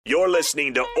You're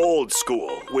listening to Old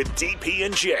School with DP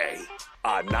and J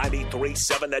on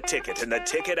 93.7 The Ticket and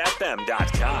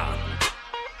theticketfm.com.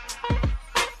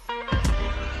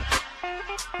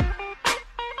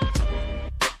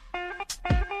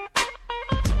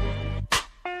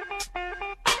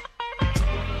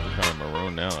 Kind of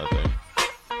maroon now, I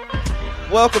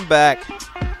think. Welcome back.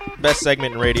 Best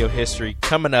segment in radio history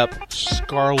coming up.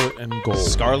 Scarlet and gold.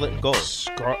 Scarlet and gold.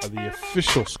 The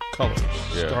official colors.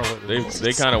 Yeah, Scarlet.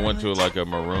 they kind of went to like a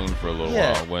maroon for a little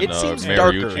Yeah, while when it seems Mariucci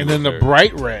darker. was And then the there.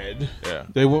 bright red. Yeah.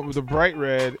 They went with the bright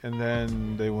red, and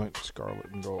then they went scarlet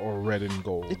and gold, or red and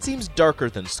gold. It seems darker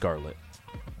than scarlet.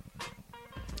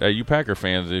 Hey, you Packer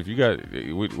fans, if you got,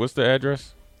 what's the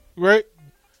address? Right?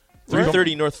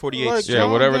 330 North 48th Like, Street. Yeah,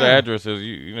 Calm whatever the down. address is,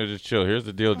 you know, just chill. Here's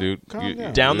the deal, dude. Calm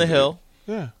down. Down the hill.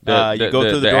 Yeah. You go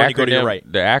through the door and you go to your right.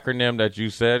 The acronym that you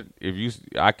said,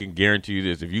 I can guarantee you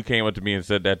this. If you came up to me and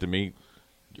said that to me,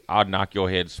 I'd knock your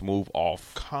head smooth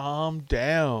off, Calm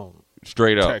down.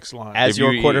 straight up. Text line. As If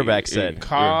your you- quarterback yeah. said.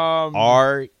 Calm.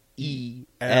 RELA.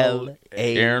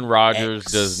 Aaron Rodgers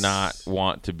does not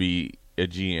want to be a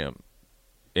GM,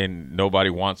 and nobody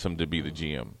wants him to be the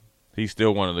GM. He's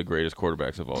still one of the greatest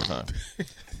quarterbacks of all time.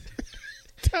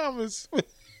 Thomas.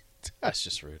 That's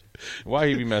just rude. Why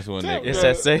he be messing with Nick? It's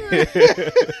that same.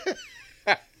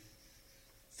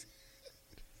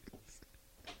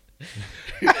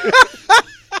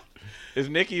 Is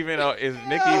Nick even up? Is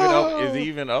he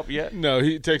even up yet? No,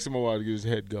 it takes him a while to get his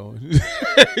head going.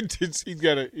 he's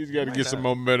got to get some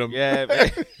momentum. Yeah,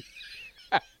 man.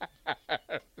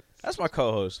 That's my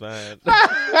co-host, man.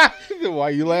 Why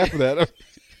you laughing at him?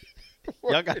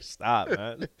 Y'all gotta stop,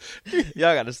 man.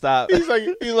 Y'all gotta stop. He's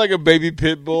like a baby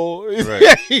pit bull. Right.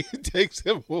 It takes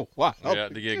him a while. Yeah,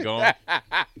 to get going.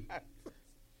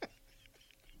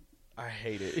 I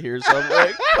hate it here. So I'm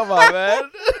like, come on,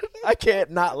 man. I can't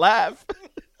not laugh.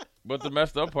 But the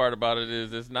messed up part about it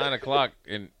is it's 9:00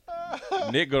 and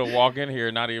Nick gonna walk in here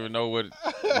and not even know what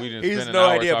we didn't He's spend an no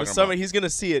hour idea, but talking about. he's gonna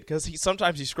see it because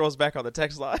sometimes he scrolls back on the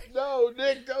text line. No,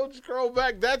 Nick, don't scroll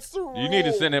back. That's the rule. You need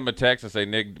to send him a text and say,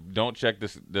 Nick, don't check the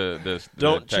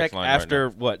Don't text check line after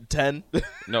right what 10. now.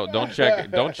 No, don't check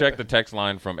the text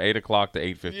line from 8:00 to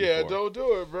 8:54. Yeah, don't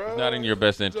do it, bro. It's not in your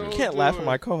best interest. You can't laugh at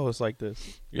my co-host like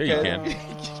this. Yeah, you can.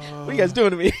 What are you guys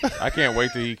doing to me? I can't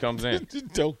wait till he comes in.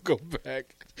 Don't go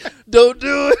back. Don't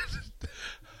do it.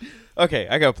 Okay,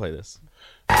 I gotta play this.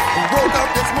 Woke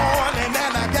up this morning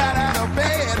and I got out of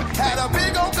bed. Had a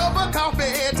big old cup of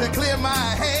coffee to clear my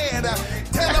head.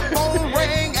 Telephone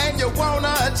ring and you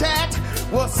wanna chat?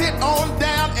 Well, sit on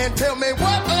down and tell me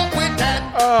what up with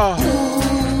that.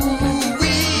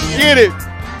 Ooh-wee. Get it.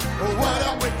 What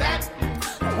up with that?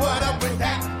 What up with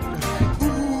that?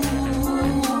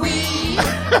 Ooh-wee.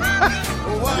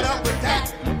 What up with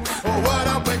that? What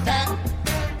up with that?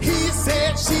 He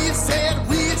said, she said,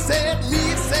 we said,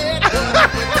 me said. What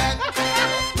up with that?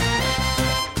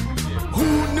 Who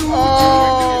knew?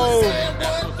 Oh.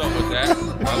 That's what's up with that.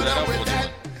 How's that up with that?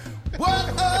 What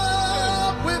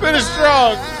up with Finish that?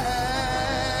 strong.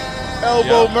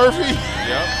 Elbow Yep. Murphy.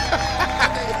 Yep.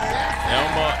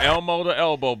 Elmo the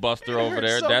elbow buster over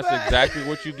there. so That's bad. exactly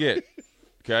what you get.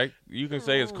 Okay? You can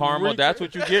say it's karma. That's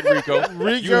what you get, Rico.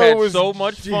 Rico You had was- so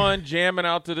much fun jamming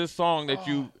out to this song that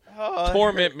you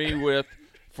torment me with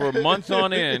for months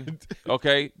on end,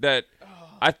 okay, that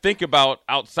I think about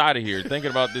outside of here,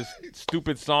 thinking about this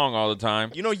stupid song all the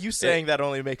time. You know, you saying that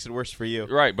only makes it worse for you.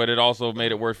 Right, but it also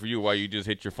made it worse for you while you just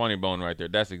hit your funny bone right there.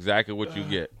 That's exactly what you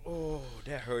get. Oh,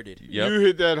 that hurted. Yep. You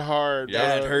hit that hard.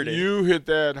 Yeah, it hurted. You hit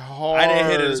that hard. I didn't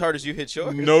hit it as hard as you hit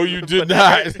yours. No, you did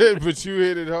not. But you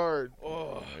hit it hard.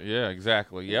 Yeah,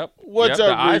 exactly. Yep. What's Yep,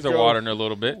 up, the eyes are Rico? watering a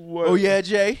little bit. What? Oh, yeah,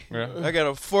 Jay? Yeah. I got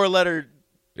a 4-letter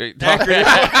Acronym.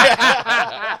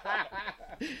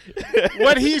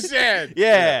 What he said.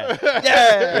 Yeah.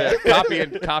 Yeah. Yeah,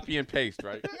 copy and paste,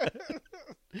 right?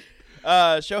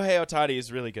 Shohei Ohtani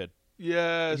is really good.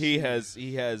 Yes. He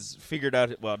has figured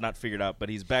out, well, not figured out, but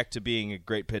he's back to being a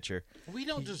great pitcher. We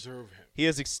don't deserve him. He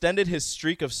has extended his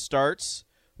streak of starts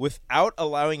without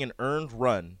allowing an earned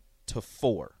run to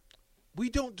 4. We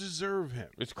don't deserve him.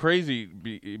 It's crazy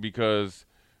because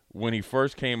when he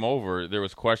first came over, there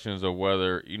was questions of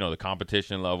whether, the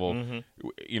competition level,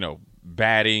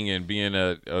 batting and being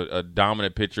a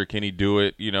dominant pitcher, can he do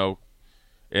it,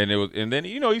 and then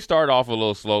he started off a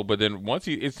little slow, but then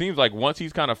it seems like once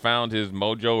he's kind of found his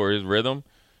mojo or his rhythm,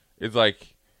 it's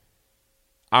like,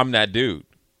 I'm that dude.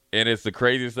 And it's the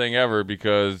craziest thing ever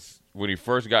because when he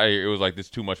first got here, it was like, this is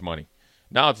too much money.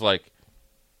 Now it's like,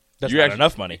 That's you not actually-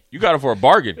 enough money. you got it for a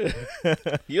bargain.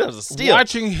 You have a steal.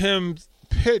 Watching him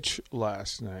pitch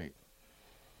last night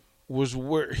was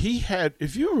where he had.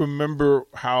 If you remember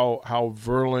how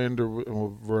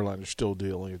Verlander's still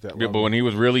dealing at that Yeah, level. but when he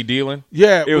was really dealing,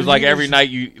 Yeah, it was when like he every was- night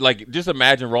you like just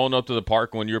imagine rolling up to the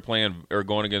park when you're playing or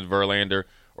going against Verlander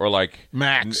or like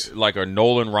Max. like a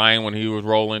Nolan Ryan when he was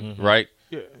rolling, right?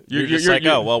 Yeah. You're just like,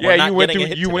 oh, well, we're yeah, not you went getting a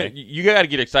through, hit you went. today. You got to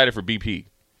get excited for BP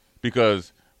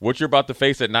because what you're about to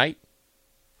face at night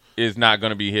is not going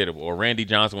to be hittable. Or Randy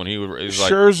Johnson when he was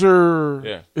like, Scherzer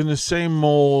Yeah. in the same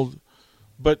mold,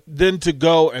 but then to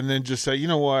go and then just say, you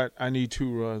know what, I need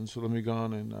 2 runs, so let me go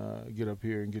on and get up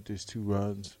here and get these 2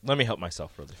 runs. Let me help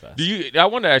myself really fast. I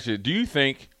want to ask you, do you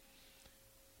think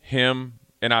him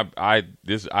and I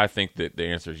think that the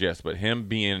answer is yes, but him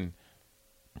being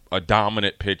a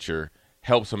dominant pitcher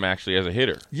helps him actually as a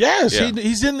hitter Yes, Yeah.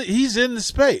 he's in the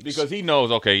space because he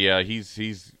knows. Okay, yeah, he's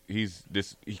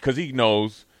this because he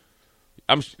knows.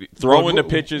 I'm throwing the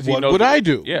pitches. What he knows would I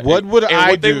do? Yeah, What would and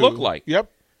I what do? they look like.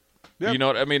 Yep. You know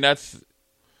what I mean? That's I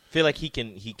feel like he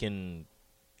can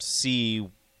see.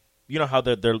 You know how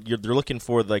they're looking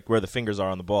for like where the fingers are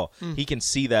on the ball. He can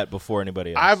see that before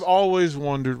anybody else. I've always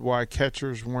wondered why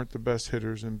catchers weren't the best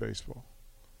hitters in baseball.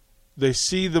 They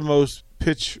see the most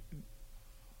pitch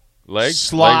legs,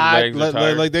 slide, legs are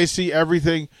tired. like they see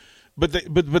everything, but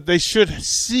they should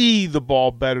see the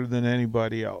ball better than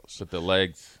anybody else. But the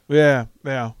legs. Yeah.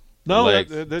 No,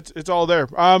 legs. that's it's all there.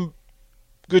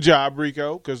 Good job,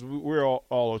 Rico, because we're all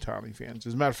Ohtani fans.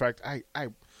 As a matter of fact, I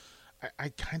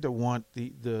kind of want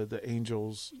the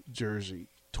Angels jersey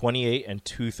 28 and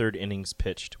 2/3 innings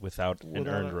pitched without an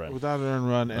earned run. without an earned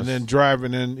run, and then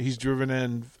driving in. He's driven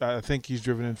in. I think he's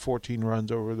driven in 14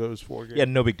 runs over those 4 games. Yeah,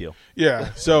 no big deal.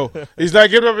 Yeah, so he's not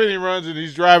giving up any runs, and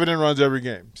he's driving in runs every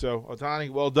game. So Ohtani,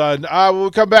 well done.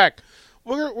 We'll come back.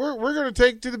 We're going to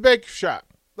take to the bake shop.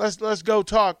 Let's go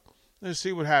talk. Let's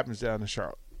see what happens down in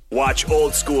Charlotte. Watch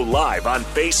Old School live on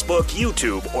Facebook,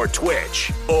 YouTube, or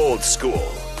Twitch. Old School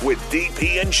with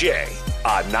DP and J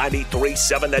on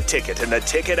 93.7 The Ticket and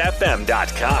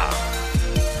theticketfm.com.